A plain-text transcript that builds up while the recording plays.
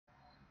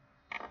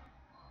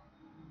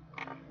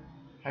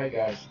Hi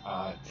guys,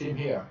 Tim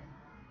here.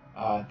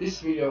 This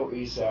video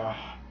is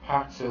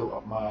part 2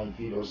 of my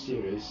video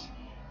series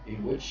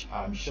in which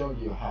I'm showing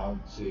you how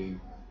to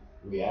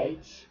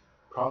create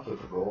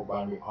profitable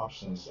binary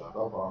options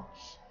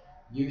robots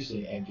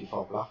using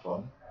MT4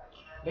 platform.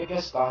 Let's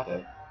get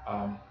started.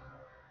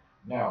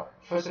 Now,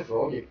 first of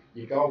all,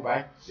 you go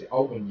back to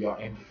open your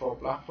MT4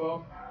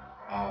 platform.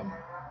 Um,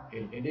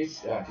 in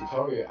this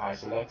tutorial, I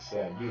select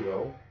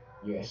Euro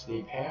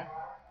USD pair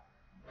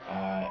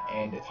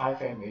and the time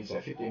frame is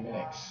 15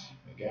 minutes.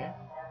 Okay,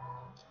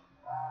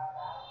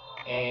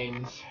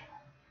 and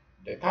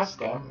the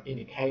custom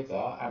indicator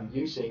I'm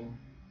using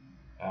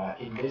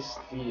in this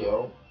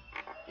video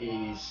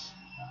is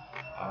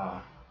uh,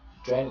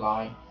 trend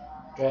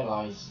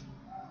lines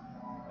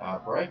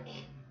break.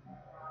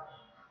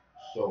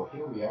 So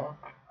here we are.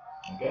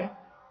 Okay,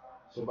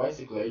 so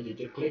basically you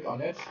just click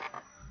on it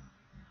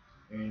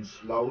and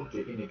load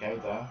the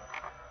indicator.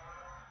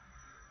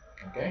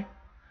 Okay,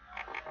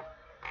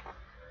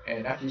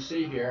 and as you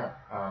see here,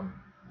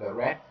 the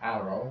red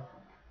arrow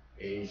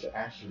is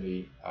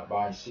actually a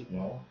buy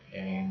signal,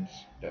 and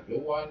the blue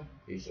one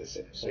is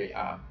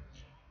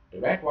the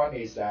red one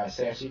is a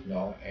sell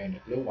signal, and the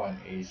blue one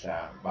is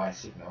a buy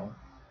signal.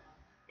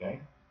 Okay.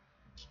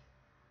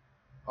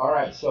 All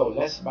right. So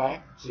let's go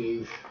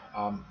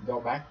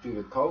back to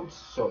the code.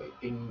 So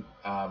in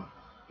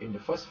the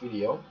first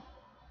video,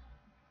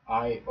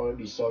 I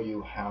already showed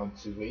you how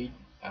to read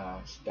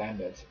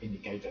standard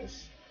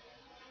indicators.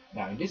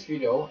 Now in this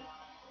video,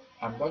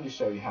 I'm going to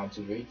show you how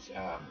to read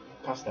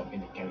custom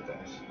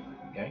indicators.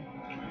 Okay.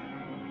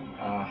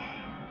 Uh,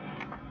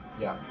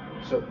 yeah.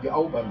 So you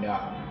open the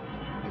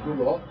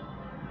Google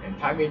and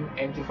type in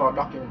MT4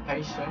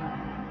 documentation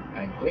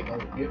and click on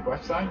this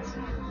website.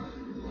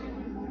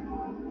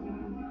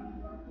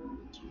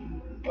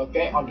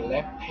 Okay, on the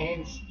left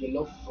hand you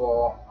look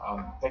for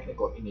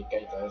technical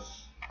indicators.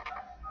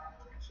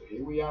 So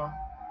here we are,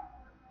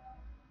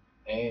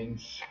 and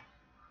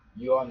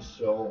you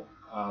also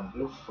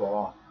look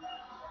for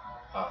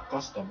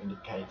custom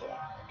indicator.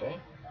 Okay,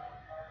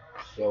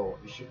 so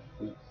you should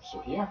be, so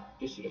here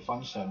this is the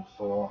function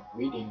for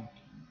reading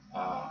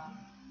uh,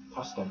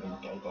 custom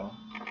indicator.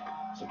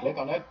 So click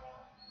on it,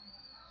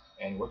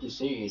 and what you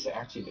see is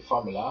actually the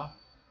formula,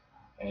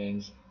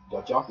 and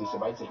your job is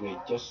basically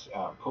just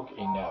put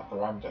in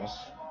parameters.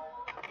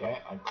 Okay,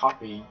 and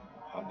copy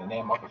the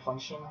name of the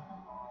function,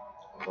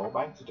 go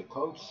back to the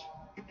code,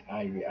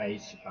 I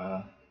create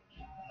a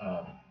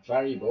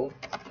variable.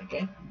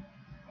 Okay,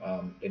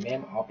 the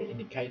name of the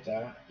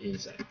indicator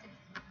is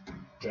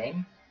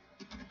trend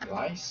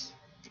lines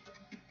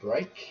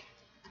break.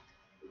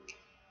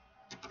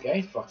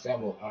 Okay, for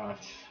example,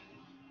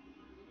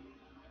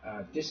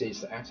 this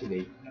is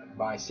actually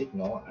buy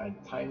signal. I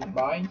type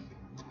buy,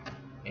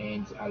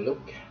 and I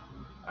look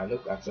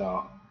at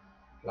the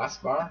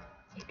last bar.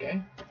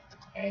 Okay,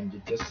 and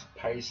you just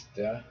paste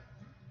the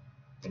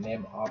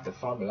name of the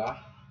formula.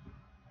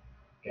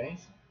 Okay,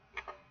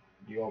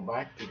 you go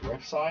back to the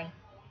website,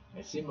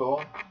 a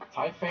symbol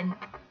time frame.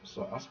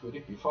 So as we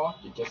did before,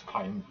 you just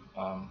type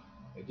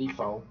the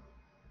default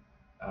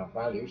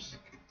values,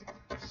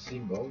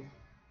 symbol.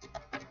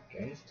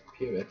 Okay,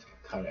 period,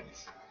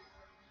 current.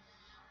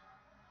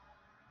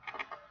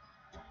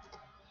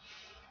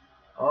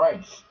 All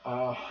right.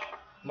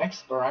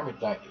 Next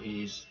parameter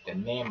is the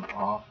name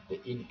of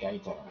the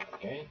indicator.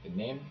 Okay, the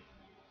name.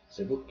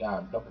 So look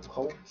double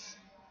quotes.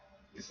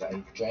 It's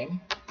a trend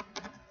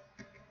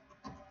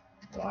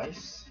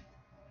rise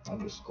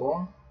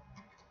underscore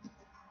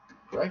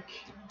break.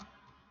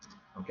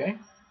 Okay,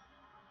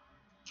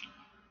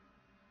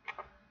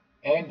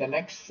 and the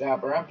next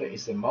parameter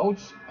is the mode.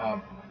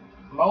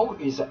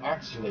 Mode is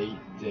actually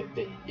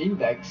the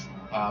index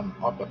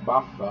of the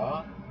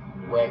buffer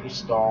where it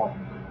stores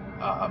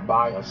a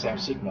buy or sell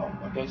signal.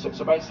 Okay,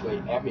 so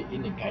basically every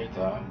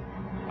indicator,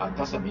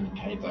 custom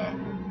indicator,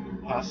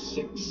 has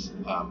 6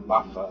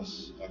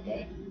 buffers.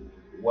 Okay,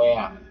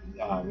 where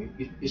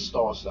it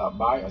stores a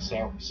buy or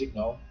sell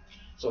signal.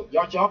 So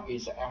your job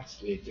is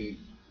actually to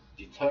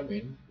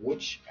determine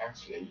which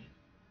actually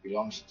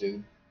belongs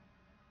to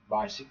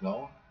buy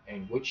signal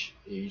and which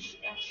is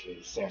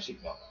actually sell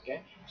signal.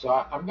 Okay, so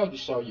I'm going to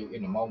show you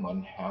in a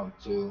moment how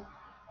to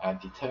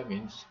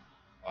determine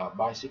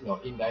buy signal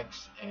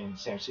index and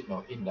sell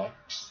signal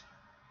index.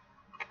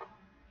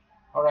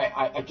 All right,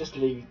 I just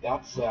leave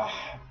that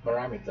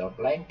parameter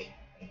blank.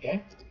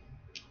 Okay,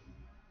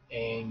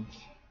 and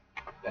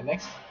the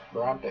next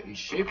parameter is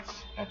shift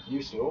as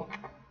usual.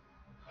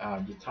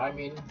 You type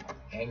in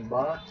n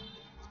bar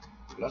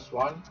plus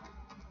 1,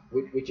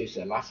 which is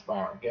the last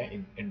bar.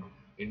 Okay,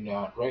 in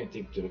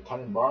relative to the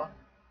current bar.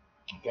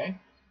 Okay.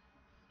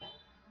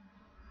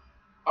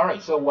 All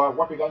right. So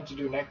what we're going to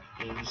do next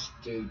is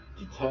to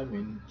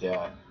determine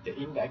the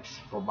index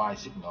for buy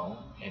signal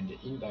and the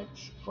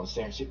index for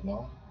sell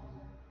signal.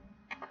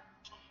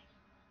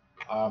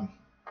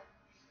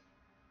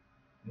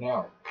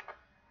 Now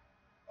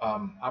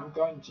I'm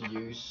going to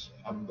use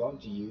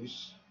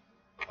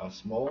a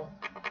small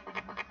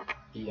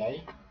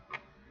EA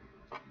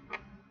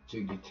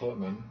to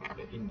determine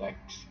the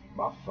index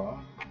buffer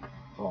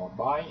for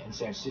buy and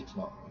sell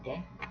signal.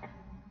 Okay,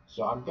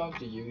 so I'm going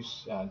to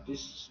use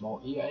this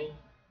small EA.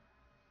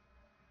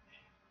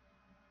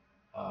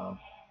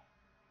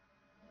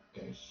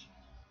 Okay,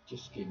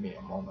 just give me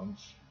a moment.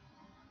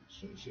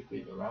 So it should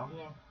be around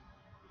here.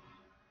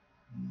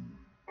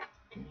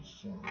 Okay,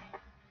 so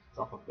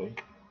probably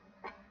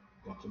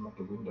got to make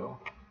a window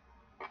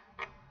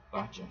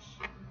largest.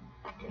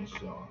 Okay,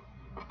 so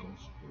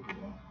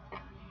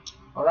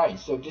alright,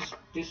 so this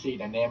is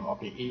the name of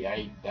the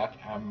EA that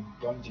I'm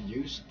going to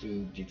use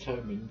to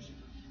determine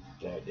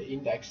the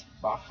index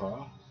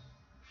buffer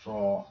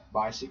for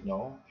buy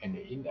signal and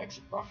the index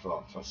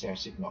buffer for sell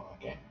signal.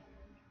 Okay,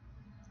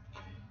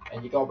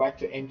 and you go back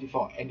to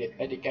MT4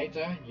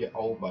 indicator, you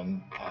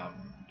open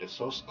the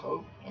source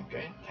code.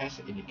 Okay,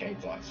 test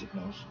indicator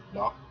signals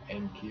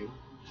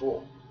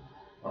 .mq4.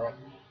 Alright,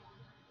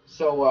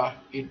 so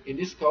in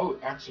this code,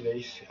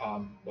 actually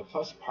the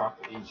first part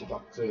is you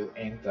got to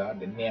enter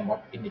the name of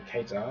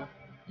indicator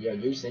you're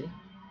using.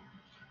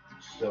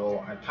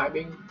 So I type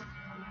in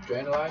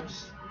trend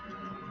lines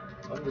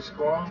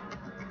underscore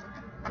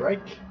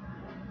break,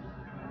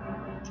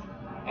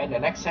 and the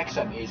next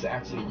section is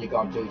actually you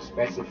got to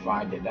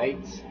specify the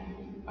date,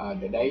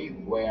 the day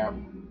where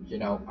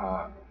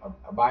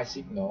a buy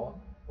signal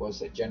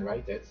was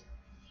generated.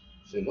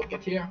 So look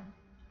at here,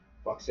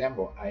 for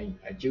example, I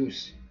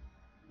choose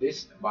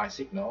this buy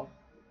signal.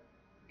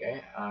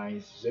 Okay,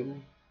 I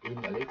zoom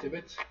in a little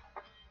bit.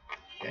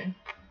 Okay,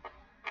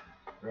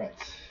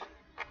 right,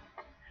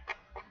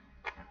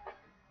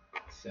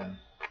 so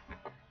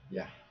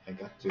yeah, I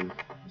got to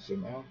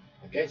zoom out.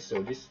 Okay,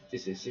 so this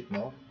is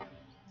signal.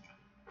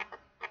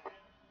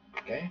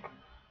 Okay,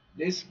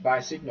 this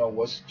buy signal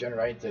was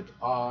generated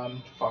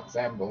on, for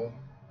example,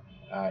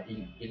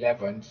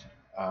 11th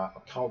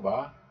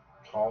October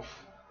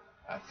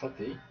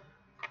 12:30.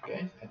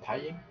 Okay, I'm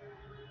typing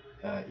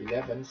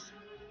 11th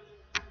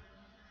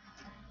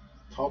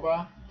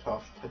October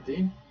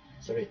 12:13.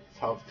 Sorry,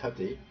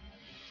 12:30.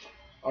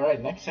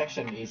 Alright, next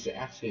section is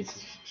actually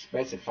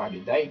specify the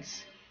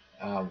dates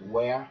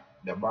where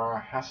the bar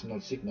has no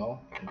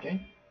signal.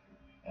 Okay,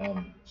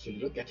 so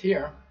look at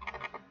here.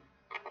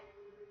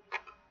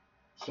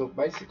 So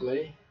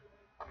basically,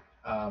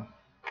 I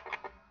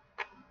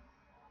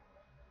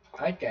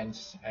can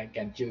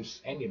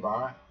choose any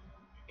bar.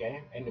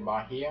 Okay, any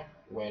bar here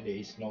where there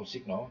is no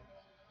signal.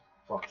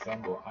 For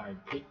example, I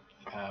pick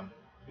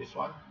this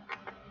one.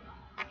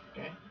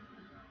 Okay,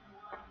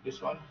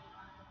 this one.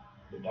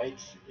 The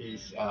date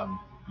is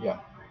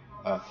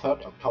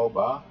 3rd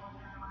October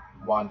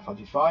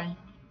 1:45.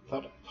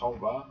 3rd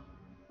October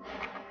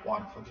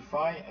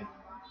 1:45 and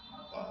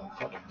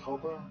 3rd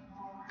October.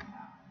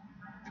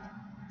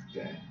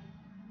 Okay,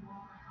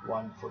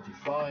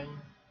 1:45.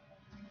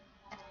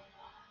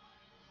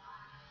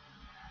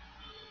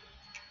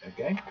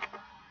 Okay,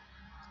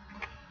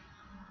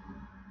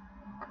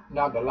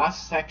 now the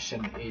last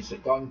section is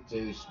going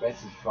to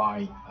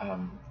specify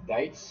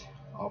dates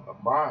of a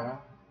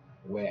bar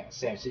where a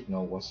sell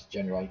signal was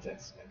generated.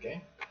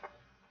 Okay,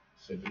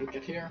 so look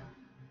at here.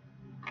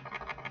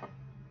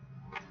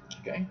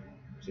 Okay,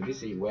 so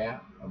this is where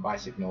a buy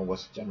signal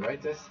was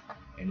generated,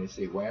 and this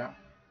is where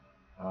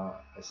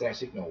a sell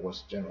signal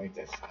was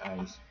generated.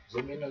 I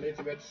zoom in a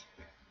little bit.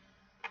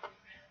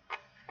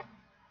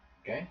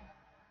 Okay,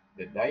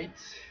 the date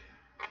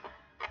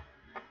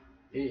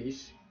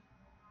is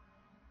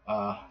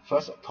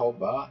 1st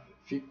October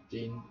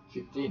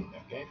 15:15.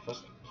 Okay,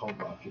 1st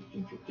October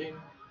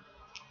 15:15.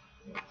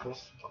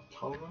 1st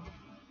October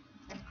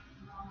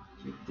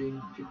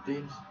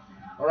 15:15.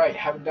 Alright,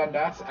 having done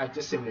that, I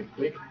just simply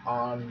click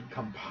on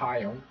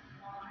compile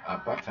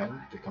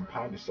button to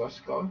compile the source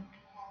code.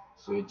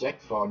 So you check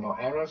for no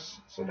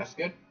errors, so that's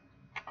good.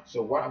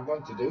 So what I'm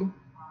going to do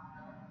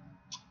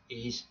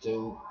is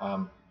to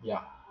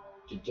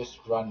just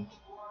run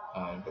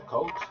the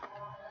code,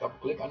 double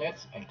click on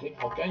it and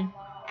click OK.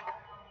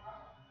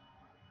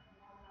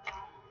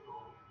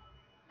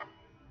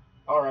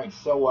 Alright,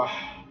 so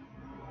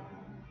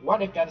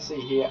what I can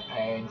see here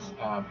and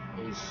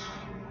is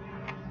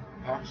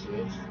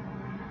actually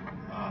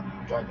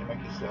trying to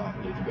make this a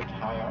little bit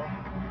higher.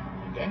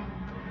 Okay,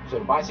 so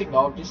the buy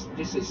signal,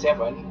 this is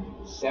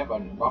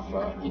seven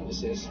buffer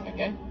indices.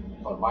 Okay,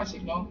 for buy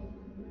signal.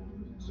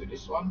 So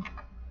this one.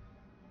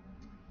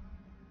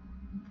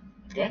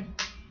 Okay,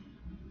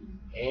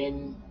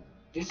 and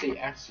this is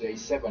actually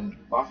 7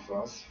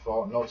 buffers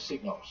for no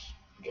signals.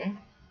 Okay,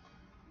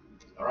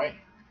 all right,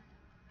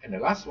 and the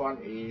last one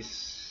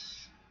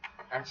is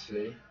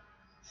actually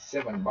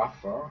 7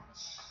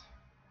 buffers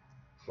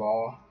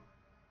for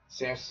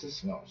sell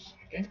signals.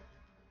 Okay,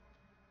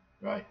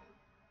 right.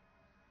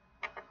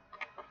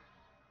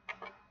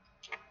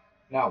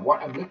 Now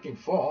what I'm looking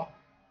for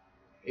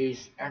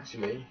is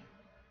actually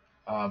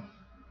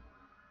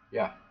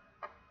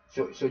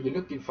so you're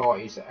looking for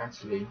is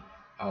actually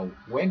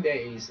when there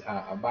is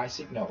a buy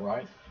signal,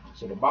 right?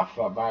 So the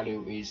buffer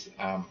value is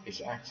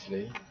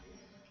actually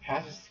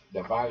has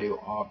the value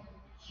of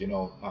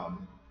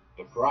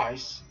the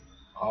price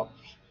of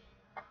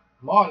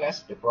more or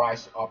less the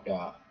price of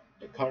the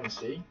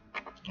currency.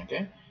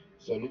 Okay,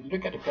 so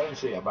look at the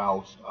currency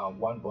about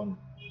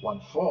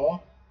 1.14.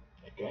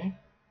 Okay,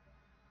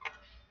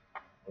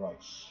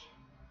 right.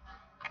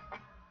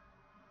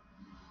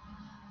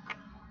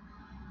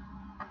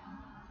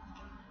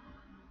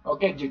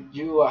 Okay,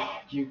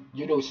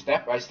 you do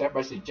step by step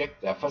by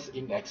check the first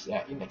index,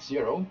 index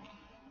 0.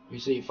 You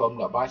see from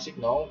the buy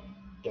signal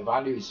the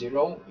value is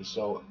 0,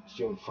 so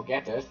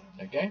forget it.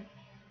 Okay,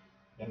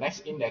 the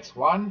next index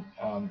 1,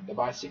 the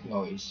buy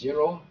signal is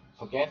 0,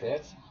 forget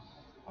it.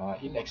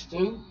 Index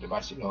 2, the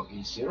buy signal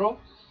is 0.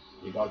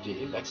 You go to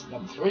index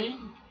number 3,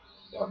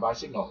 the buy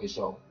signal is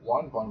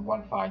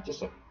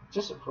 1.15,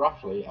 just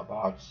roughly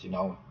about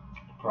the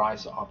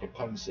price of the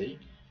currency.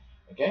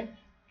 Okay,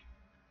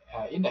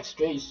 index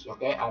 3,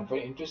 okay, I'm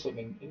very interested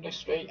in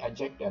index 3. I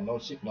check the no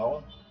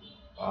signal,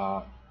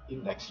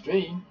 index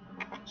 3,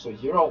 so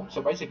 0.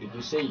 So basically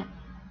you see,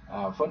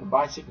 from the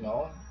buy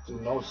signal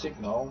to no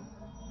signal,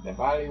 the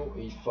value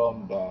is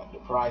from the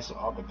price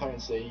of the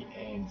currency,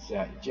 and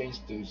it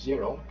changed to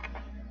 0.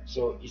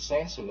 So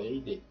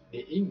essentially the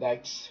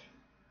index,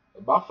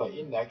 the buffer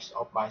index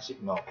of my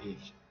signal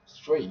is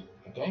 3.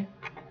 Okay,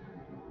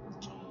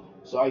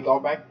 so I go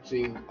back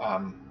to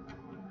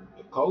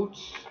the code,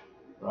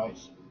 right,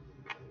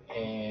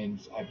 and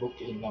I book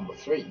in number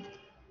 3.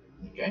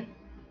 Okay,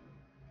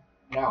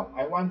 now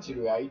I want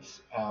to write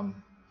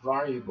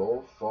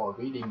variable for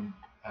reading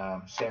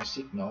sell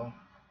signal.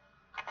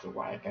 So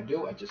what I can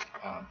do, I just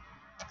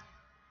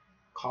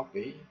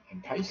copy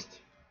and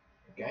paste.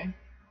 Okay,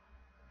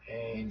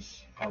 and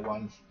I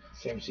want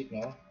sell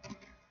signal.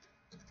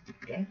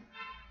 Okay,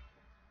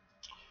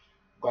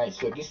 great.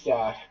 So this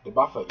the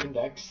buffer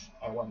index.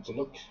 I want to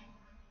look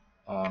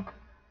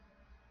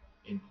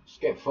in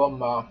skip from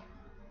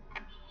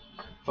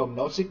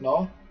no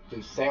signal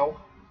to sell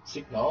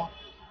signal.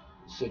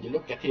 So you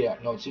look at here,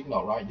 no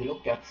signal, right? You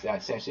look at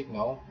sell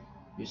signal.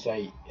 You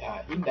say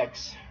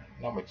index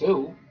number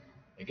 2.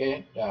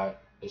 Okay, the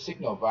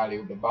signal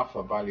value, the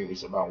buffer value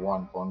is about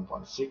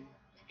 1.16.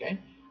 Okay,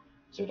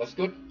 so that's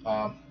good.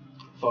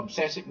 From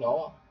sell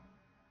signal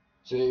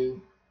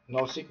to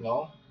no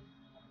signal.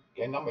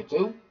 Okay, number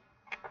 2.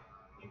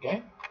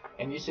 Okay,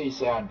 and you see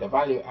the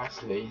value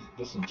actually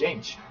doesn't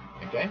change.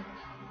 Okay,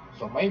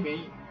 so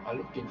maybe I'm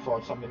looking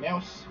for something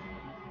else.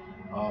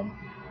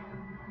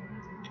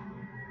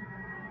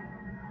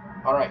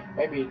 All right,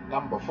 maybe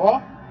number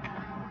 4.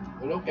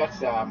 We look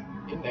at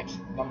index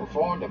number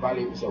 4. The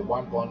value is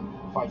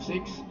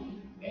 1.56,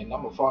 and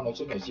number 4 no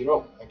signal is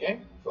 0. Okay,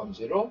 from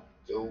 0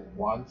 to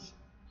 1,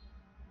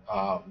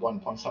 1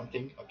 point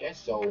something. Okay,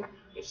 so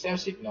the sell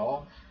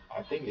signal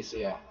I think is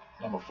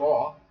number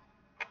 4,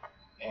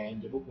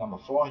 and you book number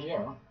 4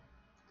 here.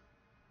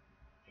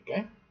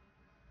 Okay,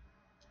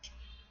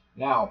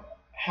 now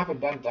haven't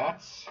done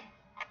that.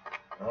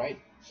 All right,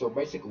 so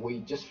basically we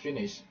just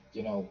finished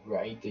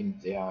creating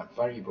the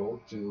variable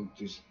to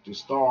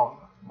store,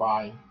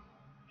 buy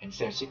and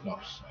sell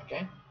signals.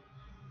 Okay,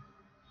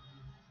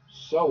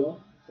 so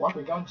what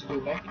we're going to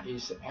do next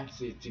is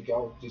actually to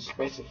go to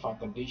specify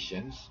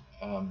conditions.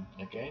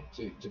 Okay,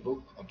 to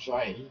book a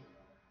trade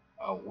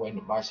when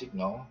the buy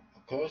signal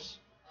occurs,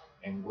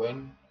 and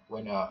when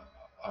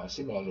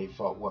similarly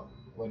for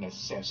when a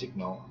sell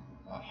signal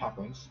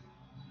happens.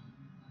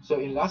 So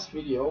in last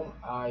video,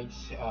 I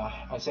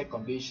set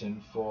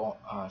condition for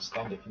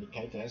standard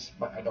indicators,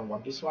 but I don't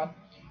want this one.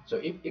 So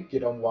if you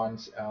don't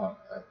want a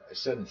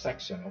certain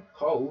section of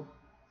code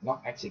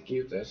not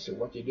executed, so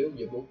what you do,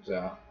 you book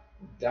the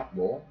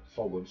double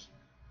forward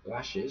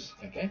slashes.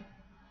 Okay,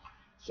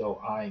 so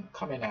I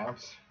comment out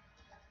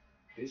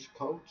this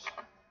code.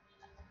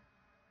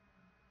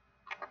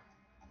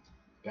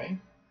 Okay,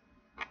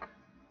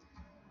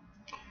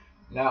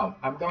 now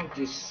I'm going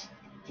to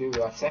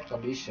set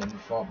condition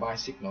for buy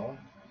signal.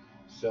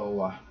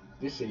 So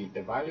this is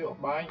the value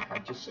of buy. I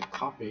just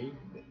copy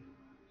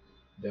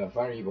the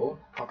variable,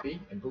 copy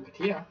and book it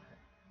here.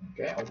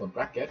 Okay, open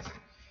bracket.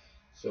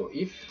 So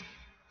if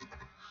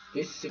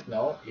this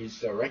signal is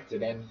greater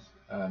than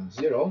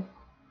 0,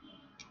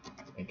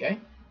 okay,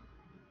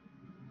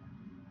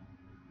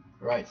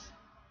 right,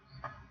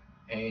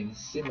 and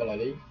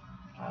similarly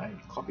I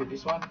copy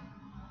this one.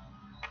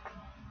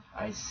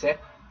 I set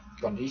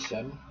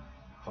condition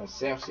for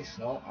sell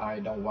signal. I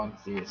don't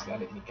want the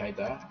standard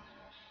indicator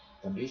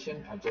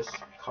condition. I just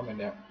comment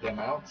them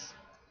out.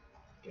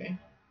 Okay,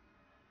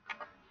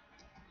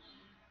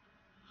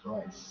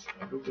 right,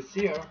 I book it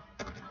here.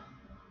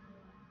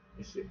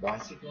 This is buy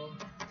signal,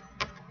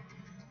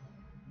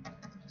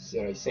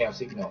 sorry, sell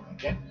signal.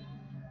 Okay,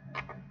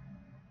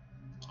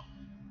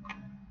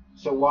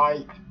 so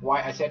why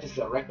I set this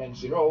greater than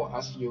 0?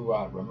 As you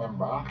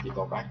remember, you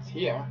go back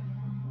here.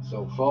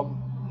 So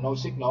from no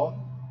signal,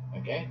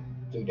 okay,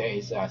 to there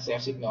is a sell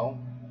signal,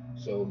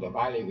 so the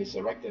value is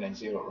greater than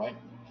 0, right?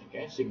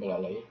 Okay,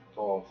 similarly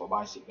for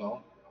buy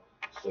signal,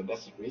 so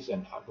that's the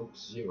reason I put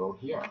 0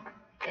 here.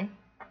 Okay,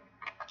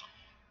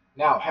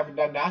 now having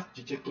done that,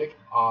 you just click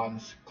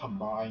on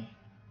combine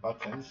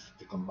buttons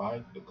to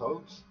combine the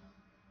codes,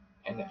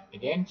 and and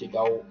again to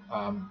go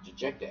to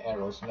check the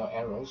arrows, no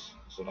arrows,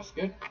 so that's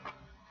good.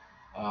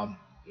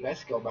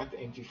 Let's go back to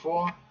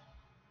MT4,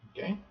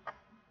 okay,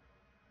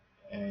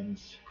 and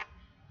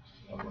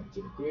I want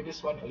to clear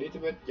this one a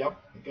little bit.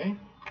 Yep, okay.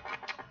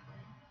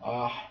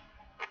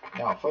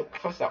 Now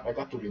first up I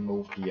got to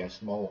remove the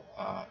small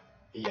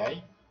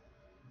EA,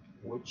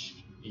 which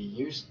is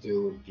used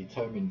to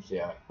determine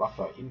the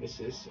buffer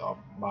indices of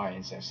buy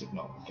and sell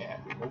signal. Okay,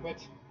 and remove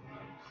it.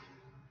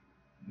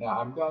 Now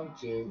I'm going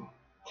to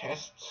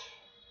test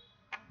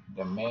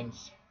the main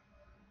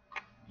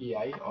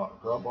EA or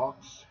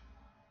robots.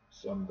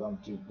 So I'm going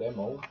to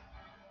demo.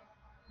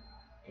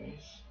 Okay.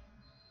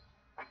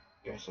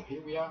 Okay, so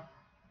here we are.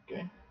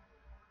 Okay.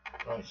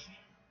 Right.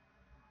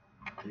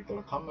 You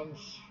got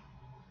comments.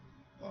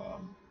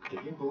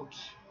 The input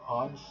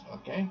on.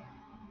 Okay.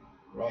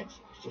 Right.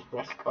 Just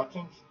press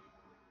buttons.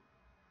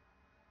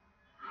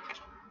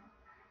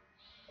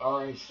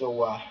 Alright,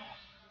 so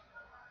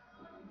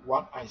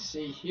what I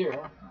see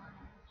here,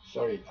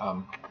 sorry,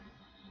 I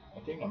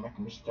think I make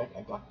a mistake.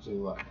 I got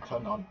to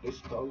turn on this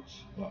code.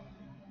 Yeah,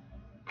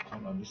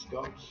 turn on this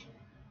code.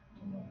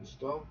 Turn on this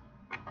code.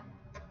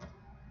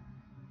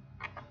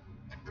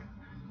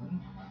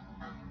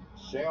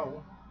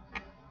 Sell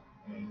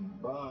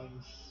and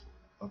buys.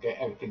 Okay,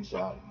 everything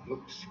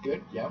looks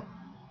good. Yeah,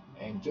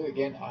 and do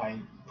again.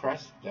 I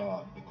press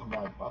the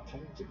combine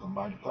button to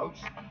combine the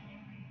codes.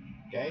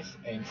 Okay,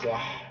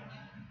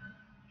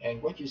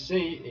 and what you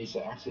see is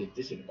actually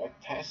this is a back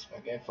test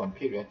again from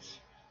periods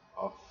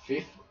of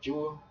 5th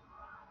June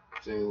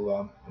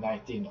to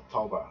 19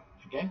 October.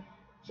 Okay,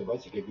 so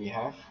basically we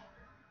have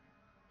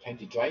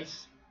 20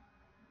 trades,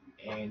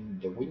 and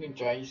the winning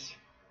trades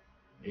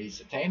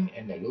is 10,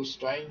 and the lose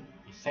trade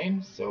is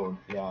 10. So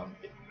the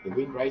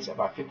win rate is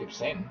about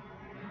 50%.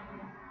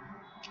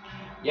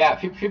 Yeah,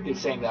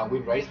 50%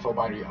 win rate for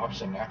binary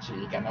option.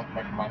 Actually, you cannot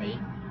make money.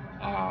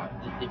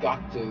 You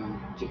got to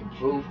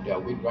improve the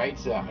win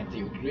rate until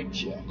you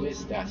reach at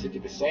least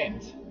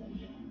 60%.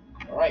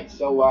 All right,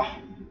 so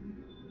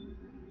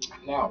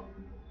now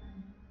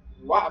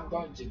what I'm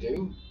going to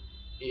do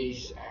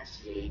is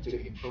actually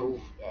to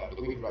improve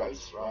the win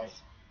rates. Right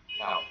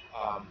now,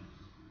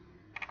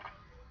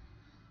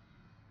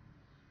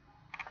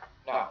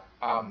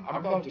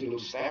 I'm going to do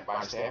step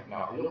by step.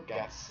 Now I look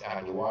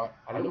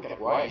at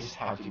ways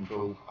how to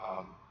improve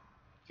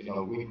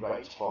win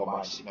rates for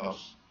my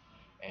signals.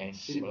 And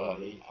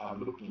similarly,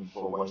 I'm looking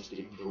for ways to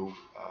improve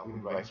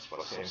win rates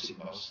for sell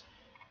signals.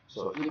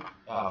 So if,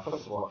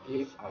 first of all,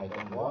 if I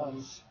don't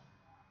want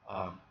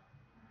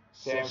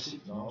sell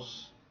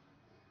signals,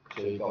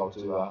 so you go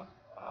to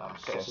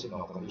sell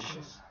signal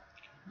conditions,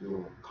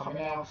 you come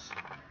out,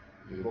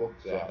 you look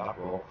the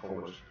double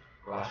forward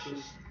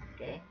flashes,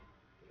 okay,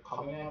 you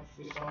come out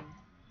this one.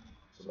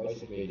 So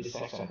basically this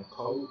section of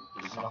code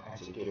is not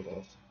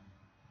executed.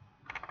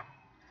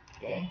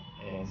 Okay,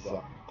 and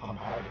so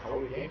compile the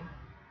code again.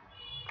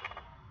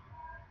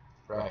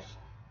 Right.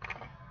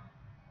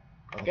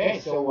 Okay,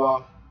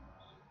 so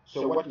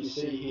so what you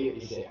see here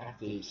is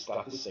the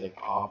statistic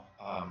of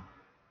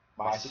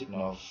buy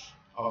signals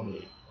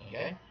only.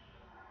 Okay,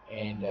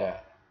 and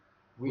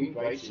win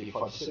rates is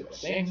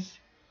 46%.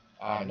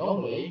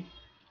 Normally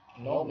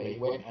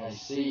when I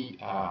see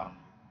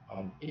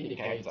an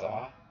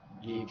indicator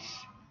gives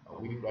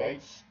win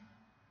rates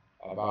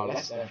about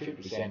less than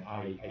 50%,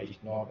 I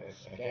ignore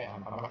this. Okay,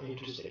 I'm not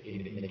interested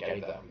in the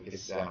indicator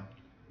because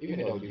even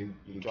though you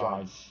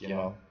try,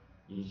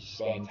 you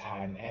spend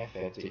time and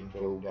effort to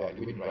improve the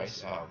win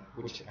rates,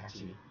 which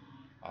actually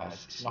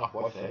is not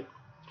worth it.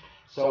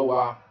 So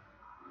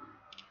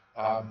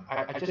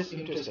I just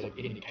interested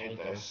in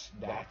indicators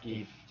that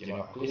give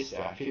at least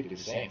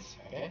 50%.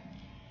 Okay,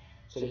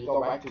 so you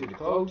go back to the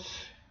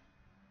codes,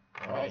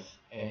 all right,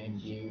 and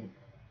you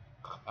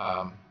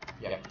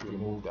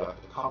remove the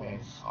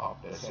comments of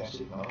the sell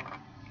signal,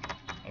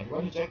 and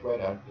when you check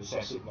whether the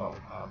sell signal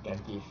can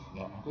give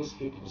at least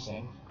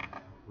 50%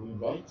 win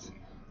rate.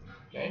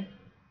 Okay,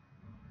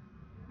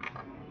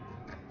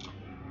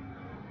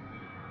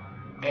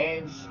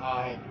 and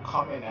I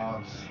comment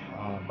out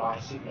buy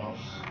signals.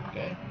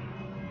 Okay,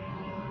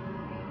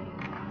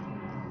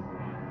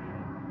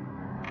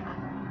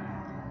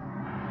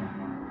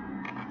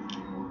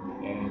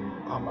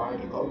 and combine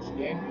the codes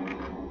again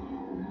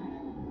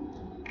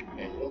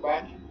and go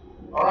back.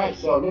 All right,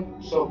 so look,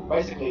 so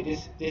basically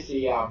this is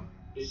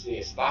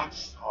the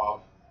stats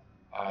of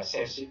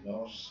sell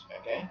signals.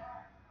 Okay,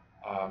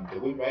 the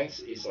win rate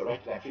is less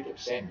than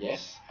 50%.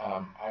 Yes,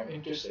 I'm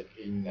interested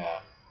in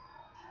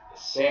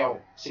sell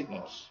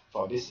signals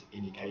for this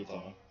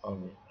indicator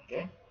only.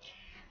 Okay,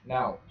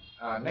 now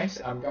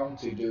next I'm going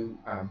to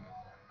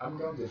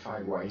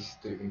find ways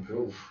to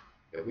improve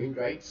the win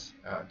rates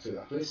to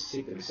at least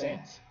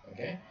 60%.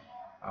 Okay,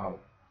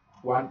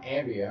 one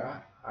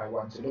area I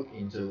want to look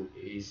into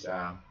is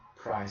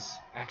price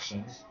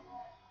actions.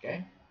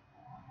 Okay,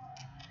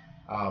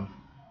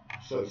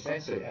 so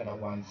essentially I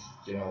don't want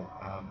the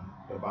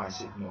buy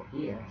signal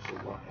here. So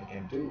what I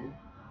can do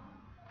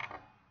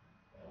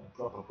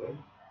probably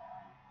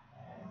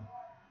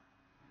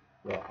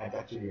Yeah, I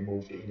got to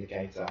remove the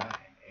indicator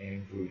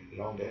and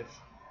reload it.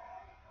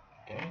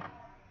 Okay.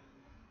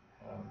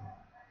 Um,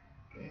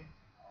 okay.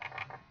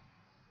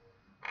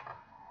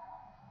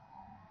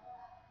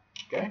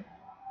 Okay.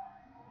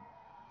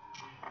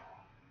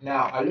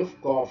 Now I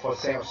look for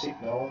sell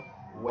signal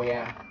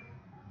where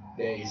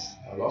there is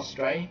a loss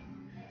trade,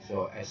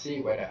 so I see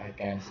whether I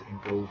can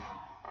improve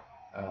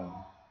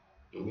um,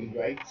 the win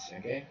rates.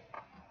 Okay.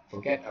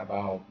 Forget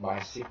about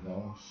buy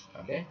signals.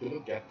 Okay. To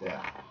look at the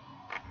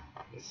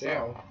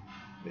sell,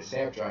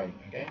 trade.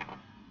 Okay.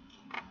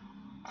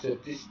 So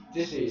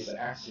this is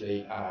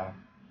actually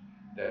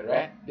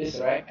this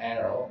red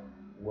arrow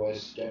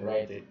was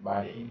generated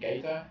by the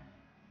indicator,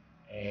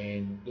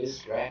 and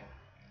this red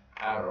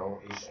arrow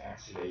is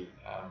actually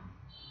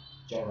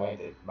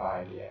generated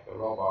by the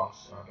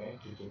robots. Okay,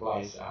 to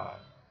place a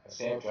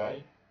sell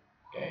trade.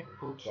 Okay,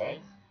 put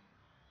trade.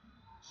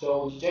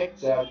 So to check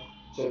that,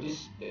 so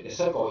the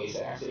circle is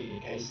actually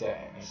indicates the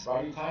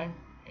expiry time,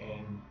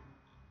 and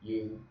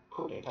you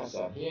put the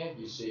cursor here,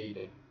 you see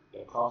the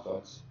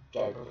profits,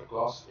 trade profit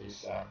loss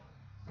is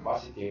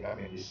positive. I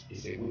mean,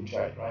 it's a good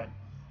trade, right?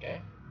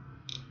 Okay.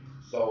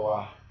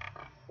 So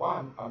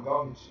what I'm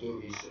going to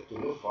do is to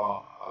look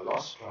for a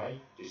loss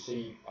trade to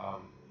see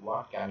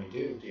what can we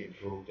do to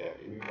improve the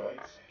win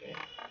rates. Okay.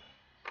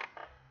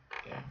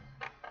 Okay.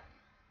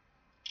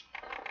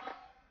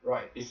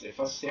 Right. This is the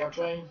first sell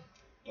trade.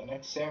 The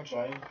next sell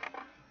trade.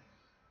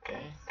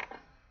 Okay.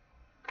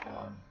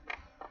 Um,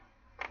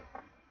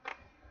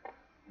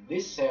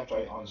 this sell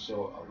trade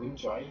also a win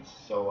trade.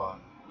 So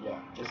yeah,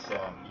 just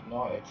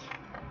ignore it.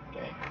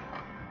 Okay.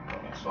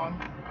 The next one.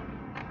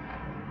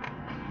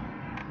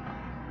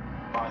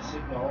 Buy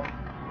signal.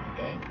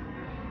 Okay.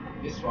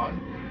 This one.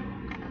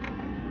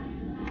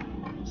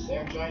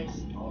 Sell trade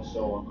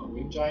also a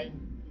win trade.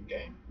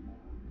 Okay.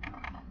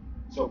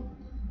 So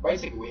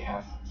basically we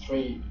have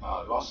three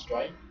loss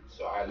trade.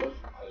 So I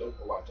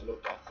want to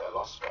look at the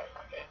loss trade.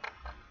 Okay.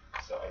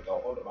 So I go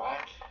all the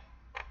back.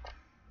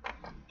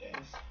 Okay.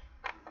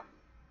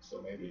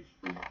 So maybe if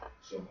we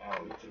zoom out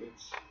a little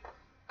bit.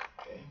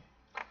 Okay.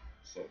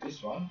 So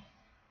this one,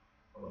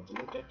 I want to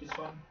look at this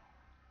one.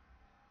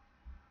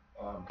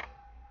 Um,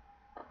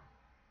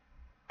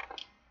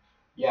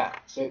 yeah.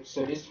 So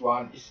this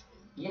one is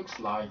looks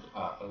like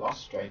a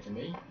loss trade to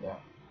me. Yeah.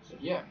 So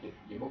here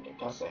you look at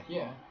cursor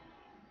here,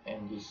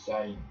 and you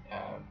say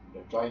the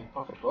trade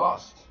profit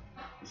loss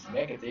is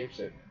negative.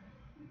 So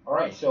all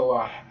right. So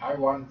I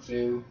want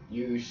to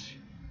use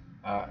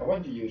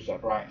a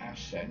price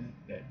action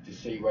to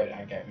see whether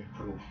I can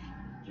improve,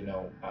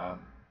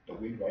 the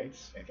win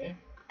rates. Okay.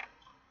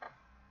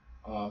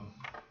 Um,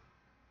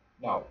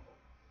 Now,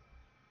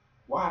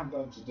 what I'm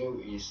going to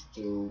do is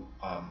to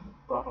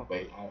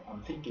probably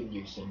I'm thinking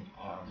using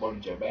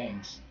Bollinger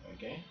Bands.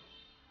 Okay.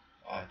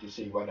 To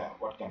see what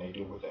can I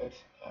do with it.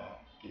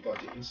 You go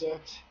to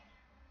insert.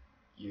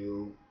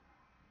 You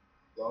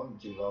going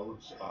to load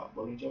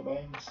Bollinger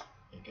Bands.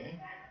 Okay.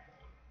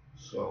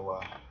 So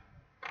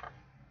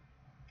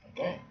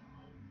okay.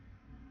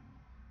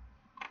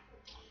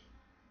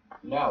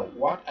 Now,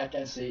 what I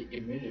can see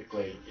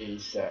immediately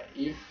is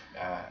if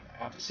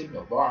at the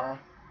signal bar,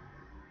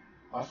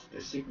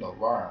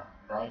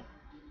 right,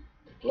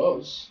 the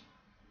close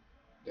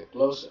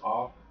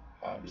of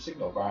the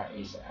signal bar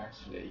is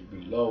actually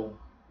below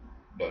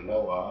the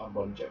lower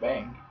Bollinger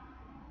Band.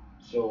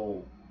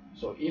 So,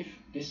 if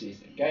this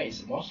is the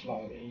case, most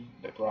likely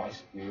the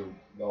price will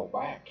go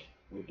back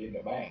within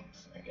the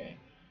bands. Okay,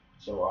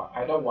 so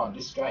I don't want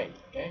this trade.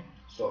 Okay,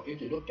 so if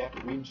you look at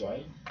the win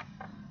trade,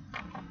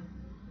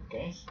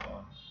 okay,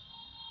 so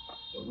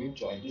the win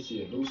trade, this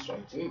is a loose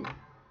trade too.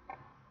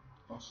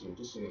 Actually,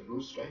 this is a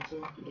loose trade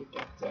too. You look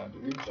at the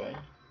win trade.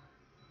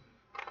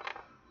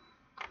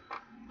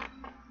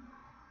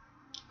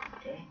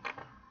 Okay.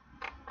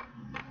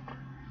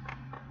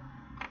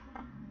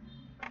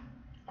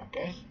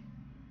 Okay.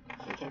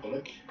 So take a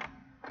look.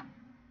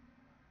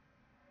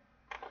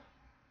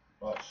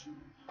 Right.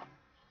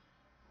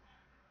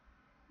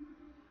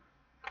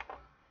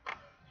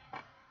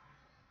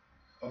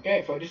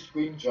 Okay, for this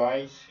green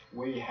trade,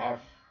 we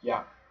have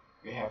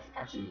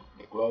actually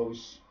the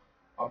close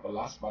of the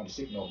last bar, the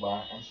signal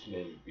bar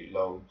actually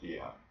below the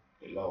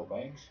low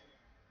banks,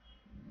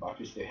 but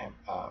we still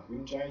have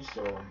green trade.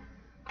 So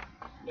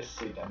let's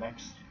see the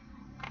next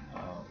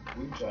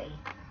green trade.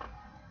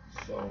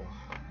 So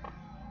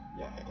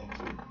yeah, I can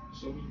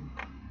zoom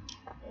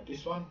in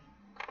this one.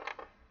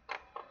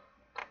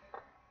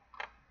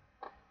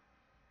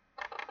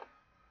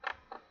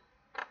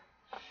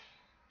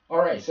 All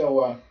right,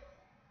 so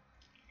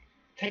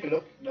take a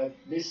look at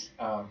this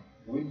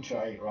wind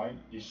trade, right?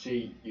 You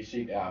see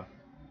that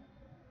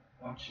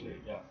actually,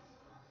 yeah.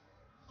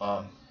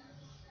 Um,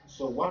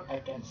 so what I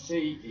can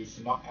see is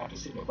not at the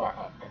signal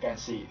bar. I can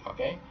see,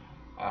 okay,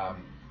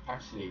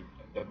 actually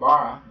the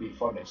bar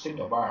before the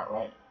signal bar,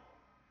 right?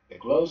 The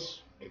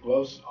close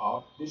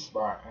of this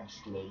bar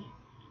actually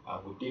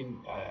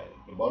within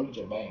the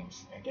Bollinger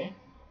Bands, okay.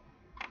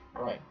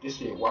 All right, this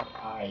is what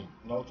I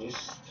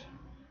noticed.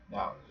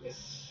 Now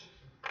let's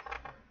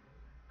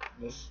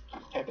let's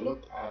take a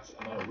look at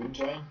another win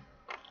trade.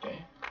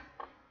 Okay.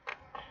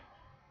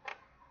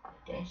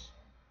 Okay.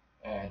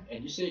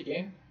 And you see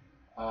again,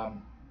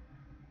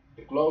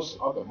 the close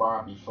of the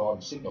bar before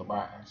the signal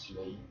bar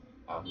actually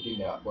within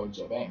the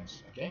Bollinger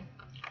Bands. Okay.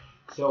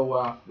 So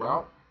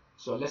well,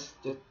 so let's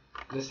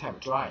have a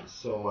try.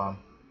 So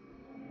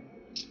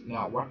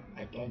now what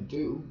I can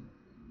do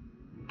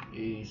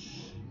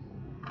is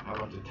I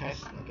want to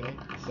test. Okay,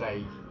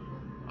 say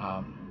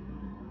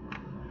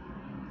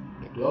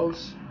the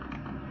close.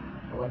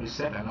 I want to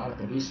set another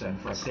condition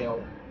for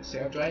sell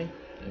trade.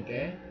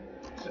 Okay,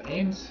 so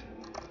ends.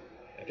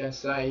 I can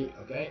say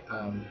okay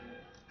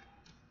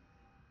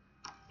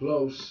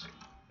close.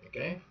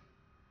 Okay,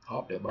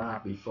 of the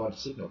bar before the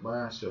signal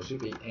bar, so should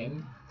be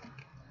n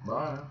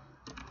bar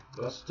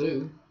plus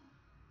 2.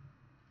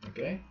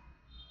 Okay,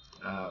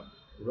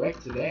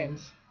 rect the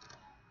ends.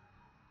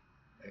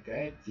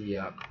 Okay,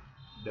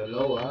 the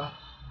lower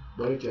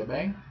Bollinger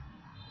Band.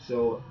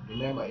 So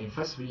remember, in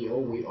first video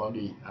we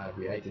already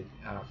created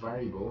a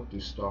variable to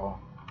store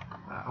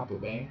upper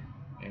band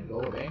and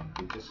lower band.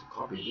 We just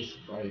copy this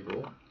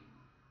variable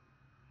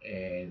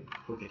and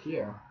put it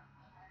here.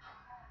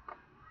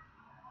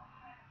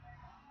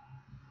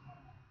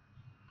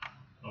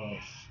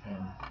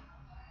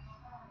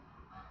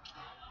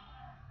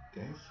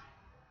 Okay,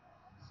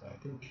 so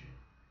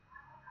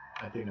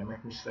I think I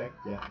make mistake.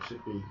 Yeah, it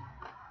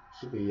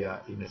should be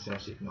in the same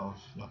signals,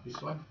 not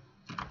this one.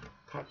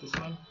 Cut this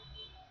one.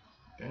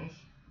 Okay,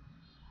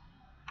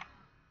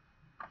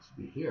 should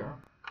be here.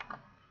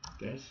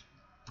 Okay,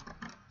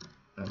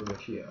 and put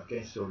it here.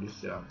 Okay, so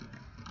this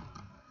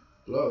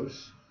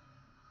close.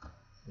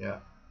 Yeah,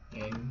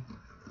 n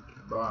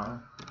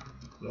bar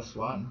plus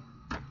 1.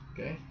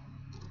 Okay,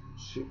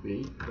 should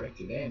be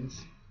corrected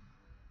ends.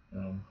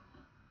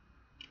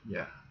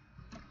 Yeah,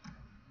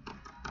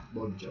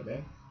 Bollinger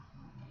Band.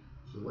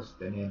 So what's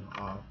the name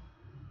of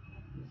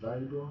the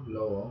variable?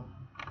 Lower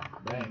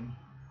band.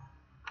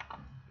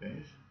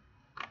 Okay,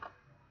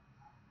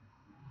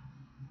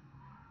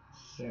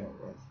 cell,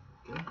 right?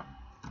 Okay.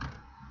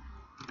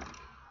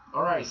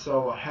 Alright,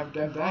 so I have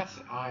done that.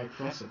 I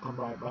press the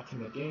combine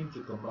button again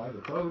to combine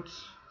the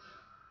codes,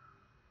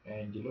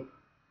 and you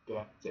look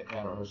at the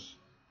errors.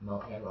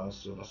 No errors,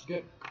 so that's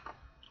good.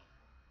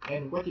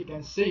 And what you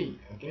can see,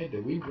 okay, the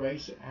win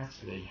rate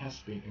actually has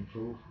been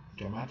improved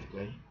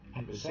dramatically,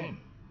 100%.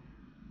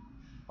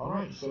 All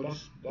right, so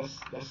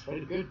that's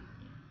very good.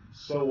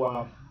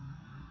 So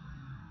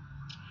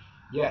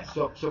yeah,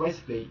 so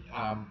basically,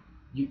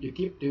 you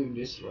keep doing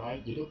this,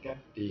 right? You look at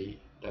the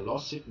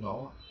loss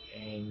signal,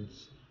 and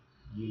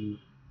you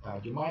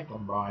might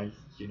combine,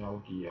 you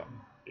know, the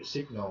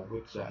signal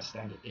with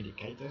standard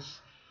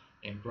indicators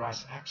and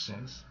price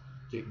actions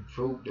to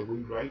improve the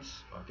win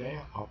rates, okay,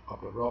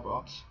 of the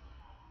robots.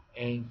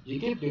 And you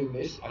keep doing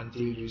this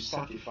until you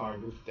satisfy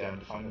with the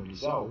final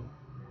result.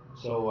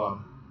 So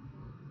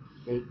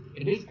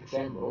in this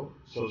example,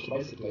 so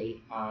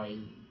basically I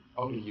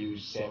only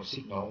use sell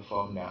signal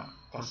from the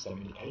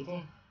custom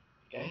indicator,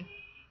 okay,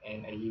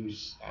 and I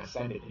use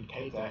standard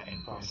indicator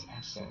and price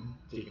action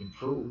to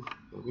improve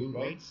the win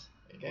rates,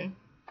 okay.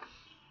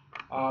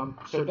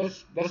 So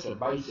that's the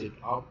basic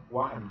of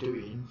what I'm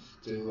doing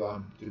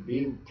to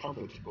build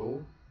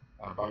profitable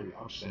value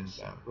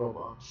options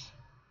robots.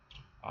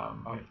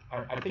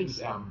 I think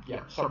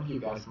yeah, some of you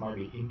guys might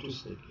be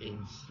interested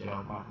in, you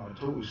know, my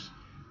tools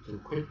to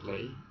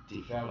quickly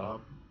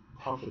develop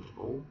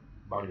profitable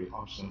value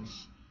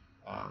options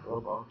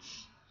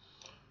robots.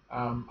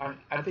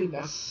 I think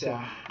that's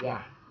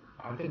yeah,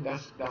 I think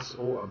that's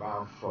all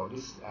about for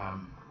this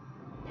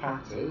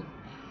part 2.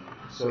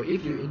 So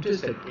if you're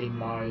interested in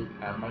my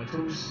my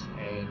tools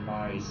and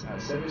my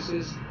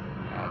services,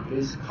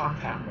 please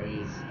contact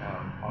me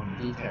on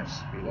details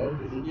below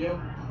the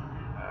video.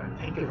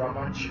 Thank you very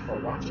much for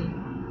watching.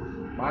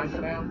 Bye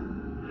for now.